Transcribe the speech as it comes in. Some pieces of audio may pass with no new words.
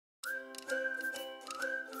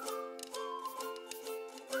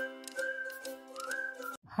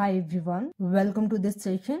Hi everyone, welcome to this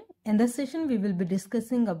session. In this session, we will be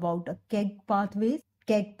discussing about KEGG Pathways.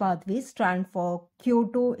 KEGG Pathways stand for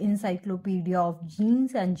Kyoto Encyclopedia of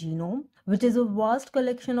Genes and Genome, which is a vast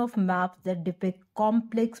collection of maps that depict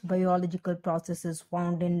complex biological processes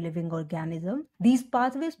found in living organisms. These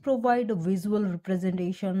pathways provide a visual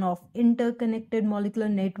representation of interconnected molecular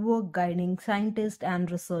network, guiding scientists and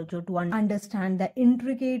researchers to understand the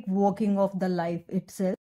intricate working of the life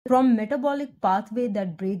itself. From metabolic pathway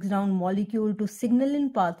that breaks down molecule to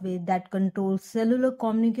signaling pathway that controls cellular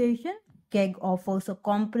communication, KEGG offers a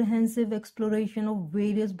comprehensive exploration of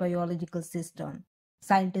various biological systems.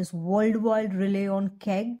 Scientists worldwide rely on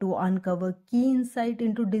KEGG to uncover key insight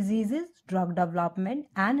into diseases, drug development,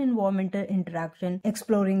 and environmental interaction,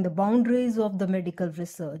 exploring the boundaries of the medical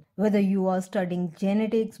research. Whether you are studying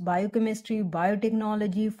genetics, biochemistry,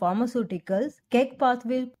 biotechnology, pharmaceuticals, KEGG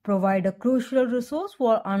Pathways provide a crucial resource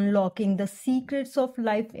for unlocking the secrets of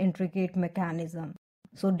life's intricate mechanism.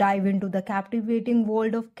 So dive into the captivating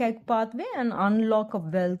world of KEGG Pathway and unlock a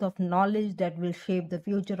wealth of knowledge that will shape the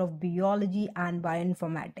future of biology and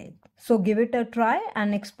bioinformatics. So give it a try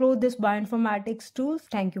and explore this bioinformatics tools.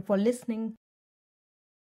 Thank you for listening.